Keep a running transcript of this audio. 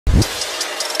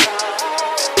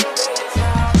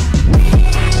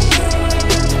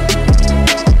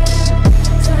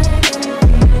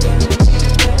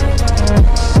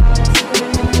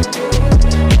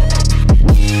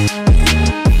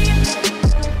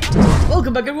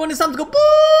welcome back everyone. It's time to go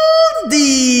balls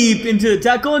deep into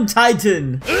Attack on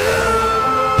Titan.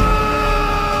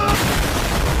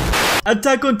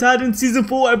 Attack on Titan Season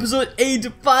 4 Episode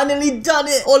 8 finally done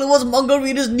it! All of us manga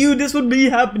readers knew this would be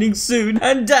happening soon,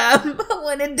 and damn,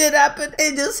 when it did happen,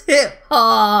 it just hit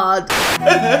hard.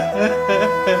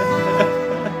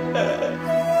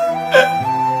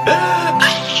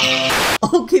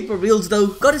 Okay, for reals though,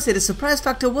 gotta say the surprise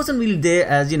factor wasn't really there,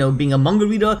 as you know, being a manga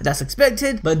reader, that's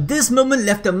expected, but this moment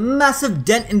left a massive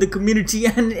dent in the community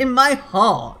and in my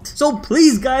heart. So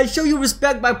please guys, show your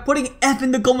respect by putting F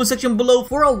in the comment section below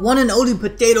for our one and only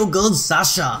potato girl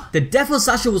Sasha. The death of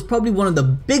Sasha was probably one of the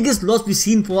biggest loss we've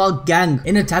seen for our gang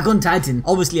in Attack on Titan,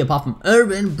 obviously apart from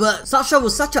Eren, but Sasha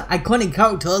was such an iconic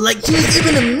character, like she was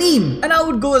even a meme, and I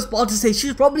would go as far to say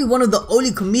she's probably one of the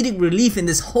only comedic relief in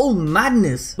this whole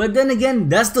madness. But then again,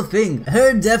 that's the thing,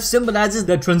 her death symbolizes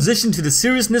the transition to the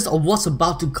seriousness of what's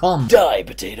about to come. Die,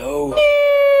 potato!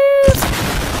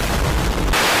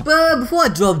 But before I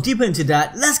delve deeper into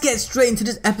that, let's get straight into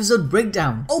this episode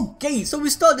breakdown. Okay, so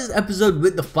we start this episode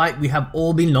with the fight we have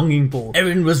all been longing for.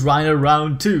 Eren vs Reiner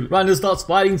round 2. Reiner starts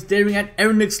fighting, staring at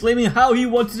Eren, exclaiming how he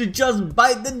wanted to just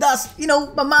bite the dust. You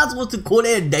know, my man's supposed to call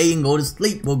it a day and go to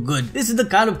sleep for good. This is the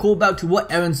kind of callback to what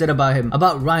Eren said about him,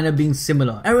 about Reiner being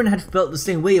similar. Eren had felt the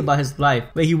same way about his life,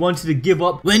 where he wanted to give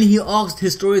up when he asked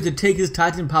Historia to take his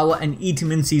Titan power and eat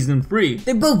him in Season 3.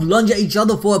 They both lunge at each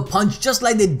other for a punch just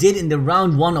like they did in the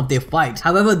round 1 of their fight.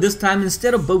 However, this time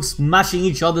instead of both smashing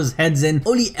each other's heads in,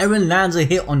 only Eren lands a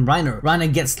hit on Reiner.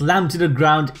 Reiner gets slammed to the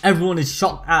ground. Everyone is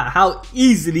shocked at how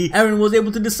easily Eren was able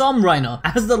to disarm Reiner,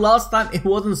 as the last time it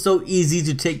wasn't so easy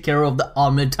to take care of the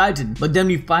armored Titan. But then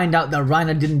we find out that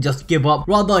Reiner didn't just give up,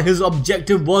 rather his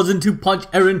objective wasn't to punch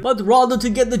Eren, but rather to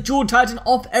get the Jewel Titan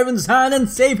off Eren's hand and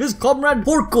save his comrade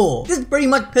Porco. This pretty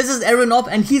much pisses Eren off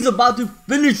and he's about to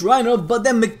finish Reiner, but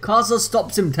then Mikasa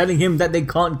stops him, telling him that they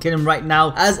can't kill him right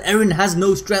now as Eren has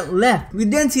no strength left. We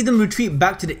then see them retreat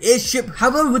back to the airship.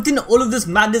 However, within all of this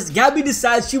madness, Gabi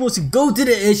decides she wants to go to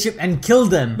the airship and kill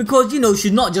them, because you know,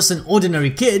 she's not just an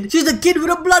ordinary kid, she's a kid with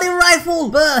a bloody rifle.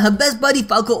 But her best buddy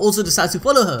Falco also decides to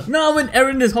follow her. Now when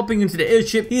Eren is hopping into the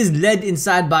airship, he is led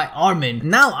inside by Armin.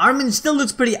 Now Armin still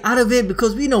looks pretty out of it,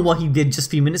 because we know what he did just a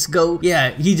few minutes ago.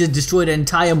 Yeah, he just destroyed the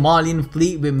entire Malian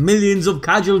fleet with millions of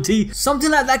casualties.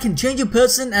 Something like that can change a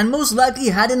person, and most likely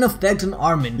had an effect on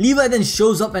Armin. Levi then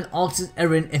shows up and asks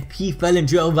Eren if he fell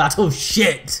into a vat of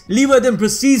shit. Levi then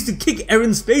proceeds to kick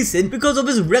Eren's face in because of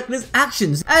his reckless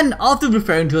actions, and after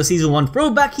referring to a Season 1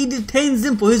 throwback, he detains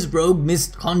him for his rogue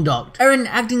misconduct. Eren,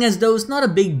 acting as though it's not a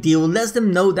big deal, lets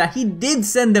them know that he did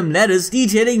send them letters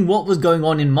detailing what was going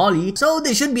on in Mali, so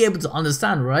they should be able to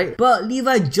understand, right? But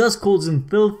Levi just calls him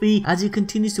filthy as he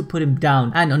continues to put him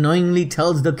down, and annoyingly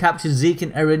tells the captured Zeke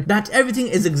and Eren that everything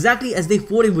is exactly as they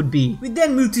thought it would be. We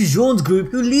then move to Jean's group,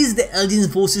 who leads the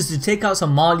Eldians forces to take out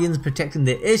some Malians protecting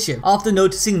their airship. After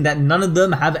noticing that none of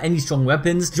them have any strong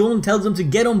weapons, Jean tells them to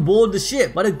get on board the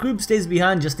ship, but a group stays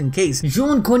behind just in case.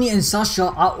 Jean, Connie and Sasha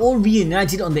are all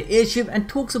reunited on the airship and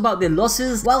talks about their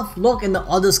losses, while Flock and the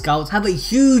other scouts have a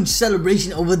huge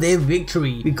celebration over their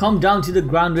victory. We come down to the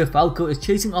ground where Falco is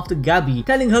chasing after Gabi,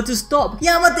 telling her to stop.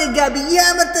 Yamate Gabi,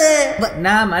 Yamate! But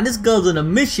nah man, this girl's on a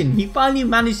mission. He finally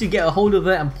managed to get a hold of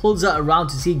her and pulls her around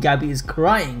to see Gabi is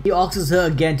crying. He asks her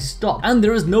again to stop, and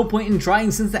there is no point in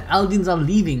trying since the Eldians are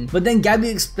leaving. But then Gabi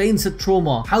explains her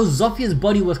trauma, how Zofia's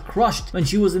body was crushed when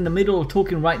she was in the middle of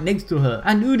talking right next to her,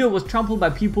 and Udo was trampled by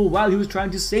people while he was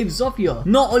trying to save Zofia.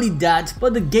 Not only that,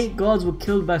 but the gate guards were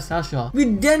killed by Sasha. We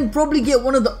then probably get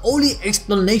one of the only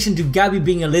explanations to Gabi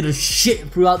being a little shit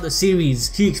throughout the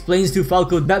series. She explains to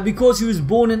Falco that because she was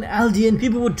born an Eldian,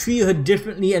 people would treat her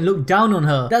differently and look down on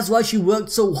her. That's why she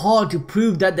worked so hard to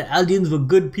prove that the Eldians were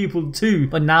good people too.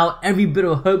 But now every bit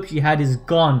of hope she had is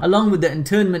gone, along with the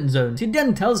internment zone. She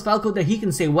then tells Falco that he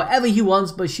can say whatever he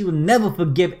wants, but she will never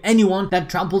forgive anyone that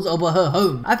tramples over her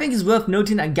home. I think it's worth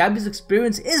noting that Gabi's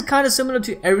experience is kind of similar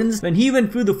to Eren's when he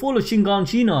went through the fall of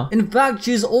Shinganshina. In fact,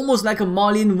 she is almost like a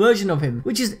Malian version of him,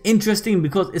 which is interesting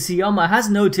because Isayama has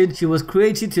noted she was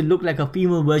created to look like a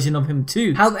female version of him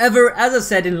too. However, as I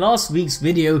said in last week's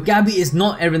video, Gabi is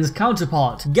not Eren's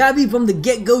counterpart. Gabi, from the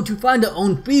get-go, to find her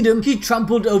own freedom, she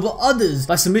trampled over others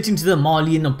by submitting to the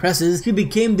Malian oppressors oppressors, she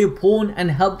became their pawn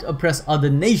and helped oppress other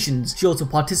nations. She also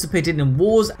participated in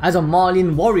wars as a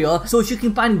Malian warrior so she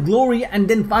can find glory and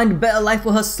then find a better life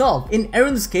for herself. In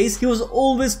Eren's case, he was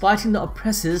always fighting the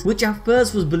oppressors, which at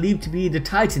first was believed to be the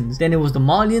Titans, then it was the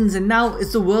Malians, and now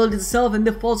it's the world itself and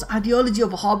the false ideology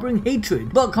of harboring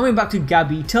hatred. But coming back to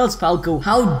Gabi, tells Falco,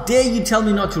 "How dare you tell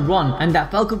me not to run?" and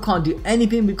that Falco can't do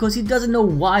anything because he doesn't know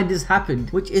why this happened,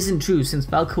 which isn't true since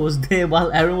Falco was there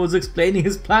while Eren was explaining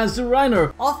his plans to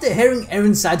Reiner. After hearing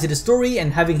Eren's side to the story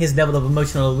and having his level of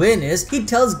emotional awareness, he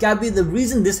tells Gabi the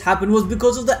reason this happened was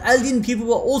because of the Eldian people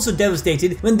were also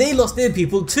devastated when they lost their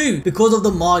people too, because of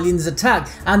the Malians' attack,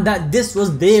 and that this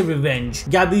was their revenge.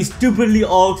 Gabi stupidly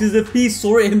asks as if he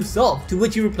saw it himself, to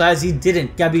which he replies he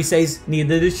didn't. Gabi says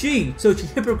neither did she, so she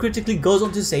hypocritically goes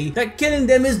on to say that killing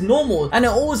them is normal and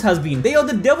it always has been. They are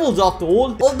the devils after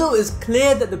all. Although it's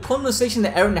clear that the conversation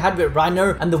that Eren had with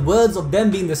Reiner and the words of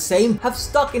them being the same have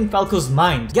stuck in Falco's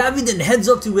mind. Gabi then heads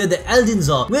up to where the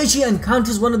Eldians are, where she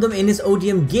encounters one of them in his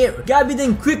ODM gear. Gabi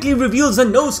then quickly reveals her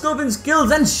no-scoping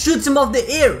skills and shoots him off the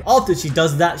air. After she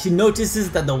does that, she notices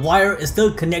that the wire is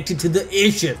still connected to the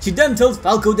airship. She then tells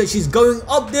Falco that she's going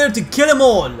up there to kill them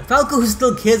all. Falco, who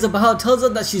still cares about her, tells her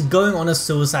that she's going on a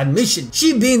suicide mission.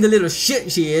 She, being the little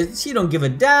shit she is, she don't give a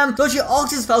damn, so she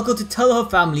asks Falco to tell her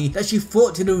family that she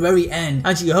fought to the very end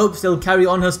and she hopes they'll carry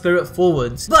on her spirit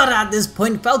forwards. But at this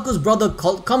point, Falco's brother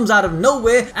Colt comes out of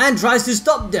nowhere and tries to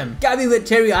stop them. Gabi with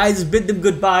teary eyes bid them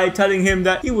goodbye, telling him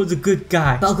that he was a good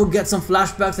guy. Falco gets some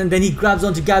flashbacks and then he grabs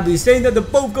onto Gabi, saying that they're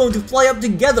both going to fly up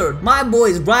together. My boy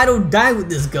is ride or die with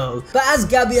this girl. But as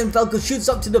Gabi and Falco shoots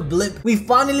up to the blimp, we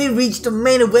finally reach the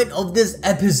main event of this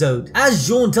episode. As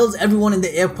Jean tells everyone in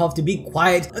the aircraft to be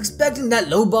quiet, expecting that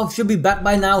Lobov should be back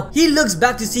by now, he looks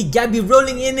back to see Gabi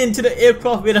rolling into the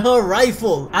aircraft with her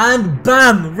rifle. And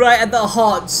bam! Right at the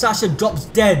heart, Sasha drops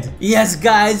dead. Yes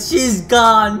guys, she's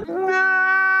gone.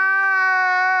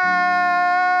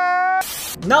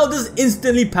 Now there's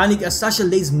instantly panic as Sasha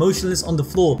lays motionless on the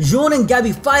floor. Jean and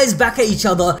Gabi fires back at each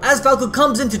other as Falco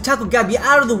comes in to tackle Gabi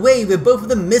out of the way, where both of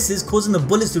them misses, causing the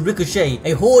bullets to ricochet.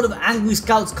 A horde of angry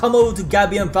scouts come over to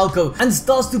Gabi and Falco and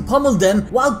starts to pummel them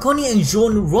while Connie and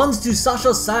Jean runs to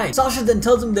Sasha's side. Sasha then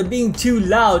tells them they're being too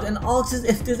loud and asks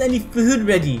if there's any food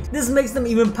ready. This makes them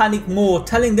even panic more,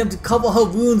 telling them to cover her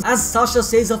wounds as Sasha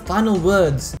says her final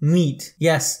words. Meat.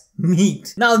 Yes.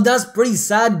 Meat. Now that's pretty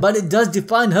sad, but it does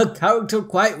define her character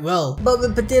quite well. But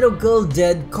with Potato Girl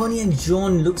dead, Connie and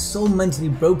Jean look so mentally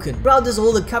broken. Throughout this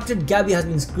all, the captured Gabi has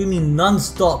been screaming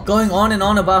non-stop, going on and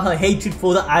on about her hatred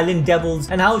for the island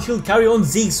devils and how she'll carry on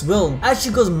Zeke's will. As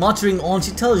she goes muttering on,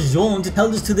 she tells Jean to tell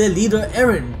this to their leader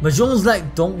Eren. But Jean's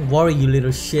like, "Don't worry you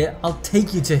little shit, I'll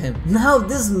take you to him." Now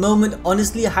this moment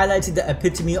honestly highlighted the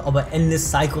epitome of an endless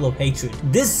cycle of hatred.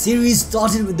 This series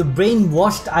started with the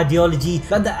brainwashed ideology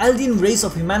that the Eldian race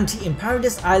of humanity in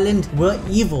Paradis Island were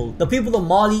evil. The people of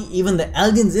Mali, even the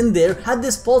Eldians in there, had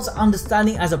this false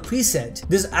understanding as a preset.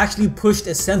 This actually pushed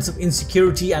a sense of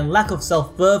insecurity and lack of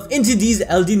self-worth into these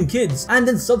Eldian kids, and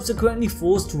then subsequently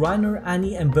forced Reiner,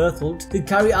 Annie and Berthold to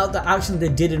carry out the actions they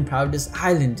did in Paradis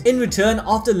Island. In return,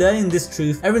 after learning this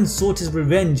truth, Eren sought his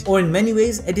revenge, or in many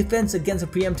ways a defense against a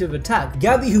preemptive attack.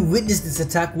 Gabi, who witnessed this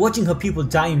attack, watching her people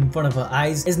die in front of her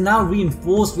eyes, is now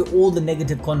reinforced with all the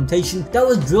negative connotation that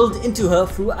was drilled into her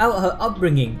throughout her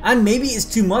upbringing. And maybe it's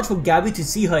too much for Gabi to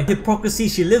see her hypocrisy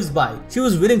she lives by. She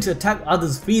was willing to attack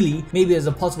others freely, maybe as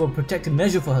a possible protective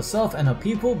measure for herself and her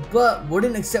people, but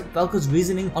wouldn't accept Falco's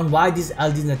reasoning on why these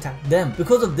Eldians attacked them.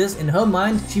 Because of this, in her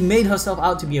mind, she made herself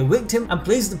out to be a victim and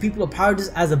placed the people of Paradis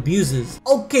as abusers.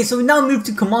 Okay, so we now move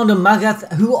to Commander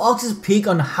Magath, who asks Pig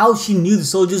on how she knew the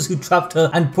soldiers who trapped her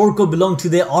and Porco belonged to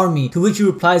their army, to which he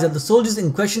replies that the soldiers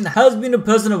in question has been a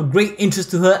person of great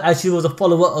interest to her as she was a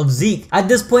follower of Zeke. At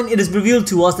this point, it is revealed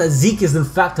to us that Zeke is in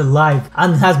fact alive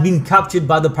and has been captured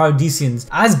by the Paradisians,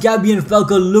 as Gabi and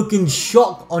Falco look in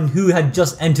shock on who had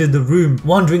just entered the room,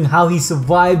 wondering how he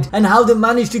survived and how they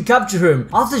managed to capture him.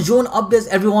 After Jean updates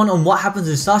everyone on what happens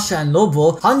to Sasha and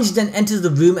Lobo, Hanj then enters the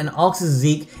room and asks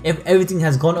Zeke if everything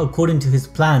has gone according to his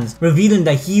plans, revealing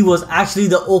that he was actually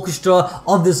the orchestra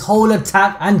of this whole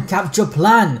attack and capture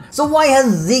plan. So why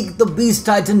has Zeke the Beast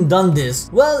Titan done this?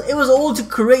 Well, it was all to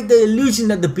create the illusion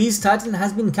that the Beast Titan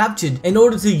has been captured in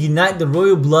order to unite the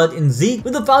royal blood in Zeke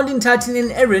with the founding Titan in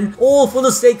Eren, all for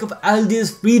the sake of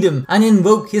Aldir's freedom and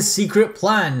invoke his secret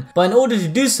plan. But in order to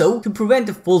do so, to prevent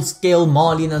a full-scale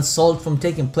Malian assault from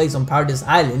taking place on Paradis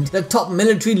Island, the top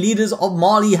military leaders of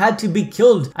Mali had to be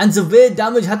killed and severe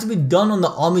damage had to be done on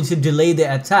the army to delay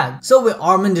their attack. So with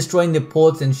Armin destroying their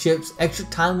ports and ships, extra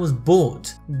time was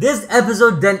bought. This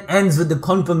episode then ends with the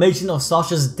confirmation of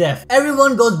Sasha's death.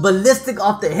 Everyone goes ballistic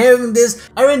after hearing this, this,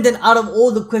 Eren then out of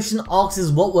all the question asks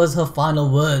is what was her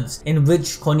final words, in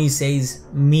which Connie says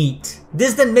meat.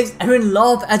 This then makes Eren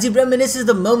laugh as he reminisces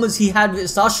the moments he had with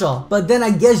Sasha. But then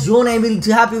I guess Jon ain't really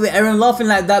too happy with Eren laughing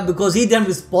like that, because he then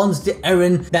responds to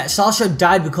Eren that Sasha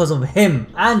died because of him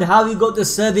and how he got the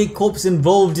survey corps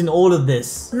involved in all of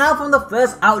this. Now from the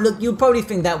first outlook, you'd probably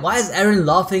think that why is Eren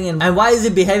laughing and why is he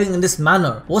behaving in this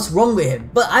manner? What's wrong with him?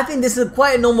 But I think this is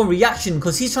quite a normal reaction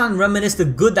because he's trying to reminisce the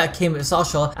good that came with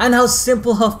Sasha and how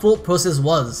simple her thought process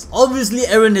was. Obviously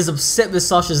Eren is upset with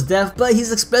Sasha's death, but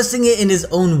he's expressing it in his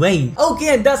own way.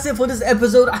 Okay, and that's it for this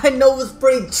episode. I know it was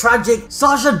pretty tragic.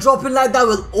 Sasha dropping like that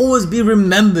will always be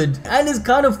remembered. And it's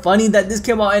kind of funny that this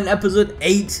came out in episode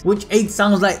 8, which 8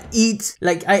 sounds like eat,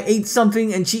 like I ate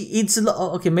something and she eats a lot.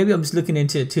 Oh, okay, maybe I'm just looking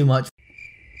into it too much.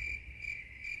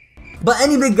 But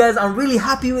anyway guys, I'm really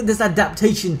happy with this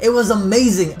adaptation. It was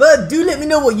amazing. But do let me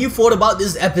know what you thought about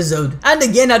this episode. And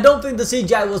again, I don't think the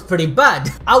CGI was pretty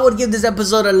bad. I would give this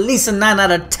episode at least a 9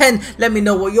 out of 10. Let me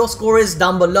know what your score is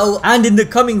down below. And in the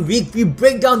coming week, we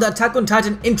break down the Attack on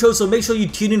Titan intro, so make sure you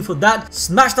tune in for that.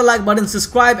 Smash the like button,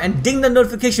 subscribe, and ding the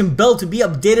notification bell to be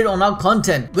updated on our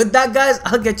content. With that guys,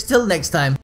 I'll catch you till next time.